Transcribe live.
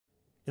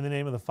In the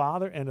name of the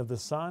Father, and of the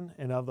Son,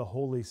 and of the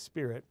Holy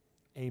Spirit.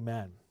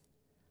 Amen.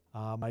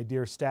 My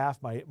dear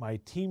staff, my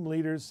team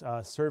leaders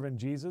serving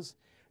Jesus,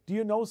 do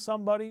you know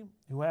somebody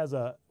who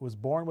was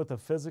born with a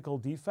physical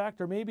defect?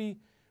 Or maybe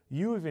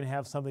you even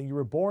have something you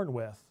were born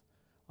with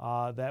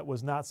that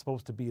was not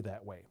supposed to be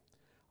that way.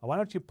 Why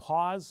don't you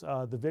pause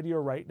the video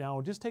right now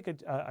and just take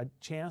a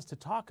chance to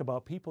talk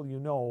about people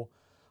you know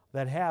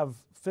that have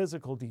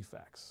physical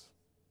defects.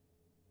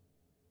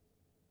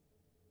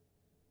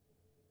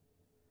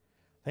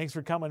 Thanks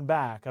for coming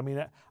back. I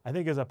mean, I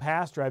think as a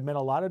pastor, I've met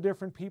a lot of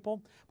different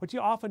people, but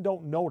you often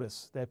don't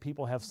notice that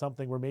people have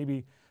something where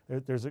maybe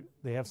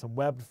they have some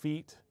webbed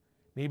feet,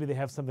 maybe they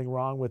have something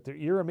wrong with their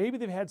ear, or maybe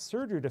they've had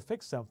surgery to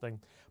fix something.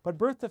 But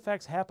birth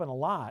defects happen a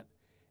lot,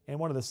 and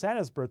one of the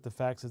saddest birth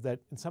defects is that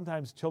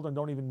sometimes children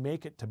don't even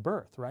make it to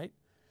birth, right?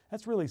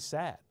 That's really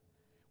sad.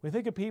 When we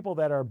think of people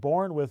that are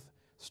born with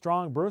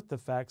strong birth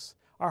defects,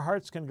 our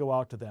hearts can go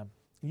out to them.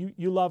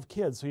 You love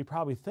kids, so you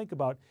probably think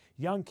about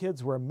young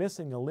kids who are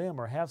missing a limb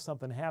or have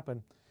something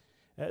happen.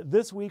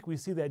 This week we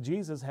see that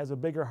Jesus has a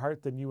bigger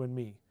heart than you and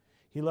me.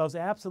 He loves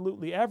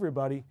absolutely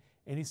everybody,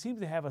 and he seems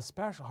to have a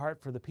special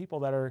heart for the people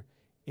that are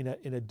in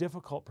a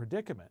difficult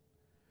predicament.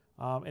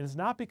 And it's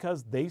not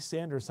because they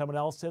sinned or someone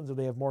else sins or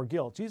they have more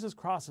guilt. Jesus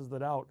crosses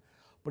that out,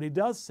 but he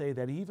does say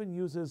that he even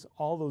uses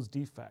all those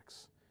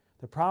defects,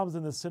 the problems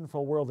in the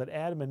sinful world that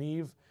Adam and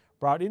Eve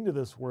brought into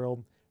this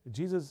world.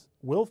 Jesus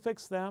will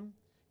fix them.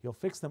 He'll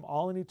fix them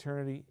all in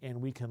eternity, and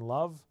we can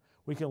love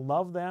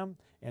them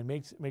and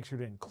make sure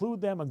to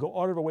include them and go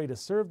out of our way to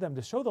serve them,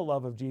 to show the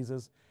love of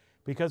Jesus,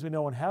 because we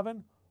know in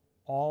heaven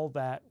all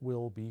that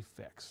will be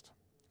fixed.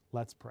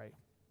 Let's pray.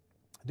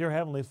 Dear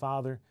Heavenly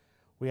Father,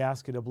 we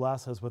ask you to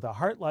bless us with a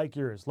heart like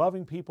yours,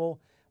 loving people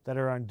that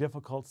are in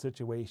difficult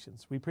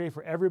situations. We pray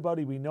for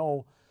everybody we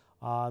know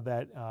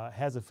that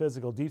has a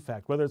physical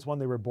defect, whether it's one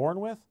they were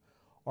born with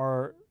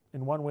or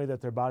in one way that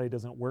their body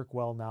doesn't work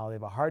well now. They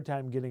have a hard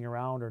time getting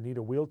around or need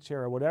a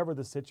wheelchair or whatever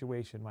the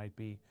situation might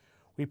be.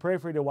 We pray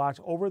for you to watch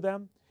over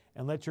them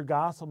and let your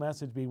gospel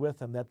message be with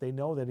them, that they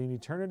know that in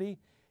eternity,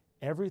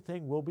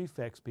 everything will be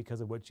fixed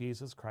because of what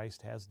Jesus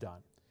Christ has done.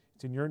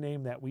 It's in your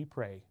name that we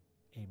pray.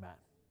 Amen.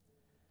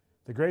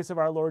 The grace of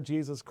our Lord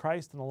Jesus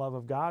Christ and the love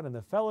of God and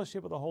the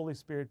fellowship of the Holy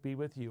Spirit be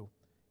with you.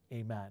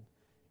 Amen.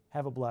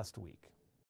 Have a blessed week.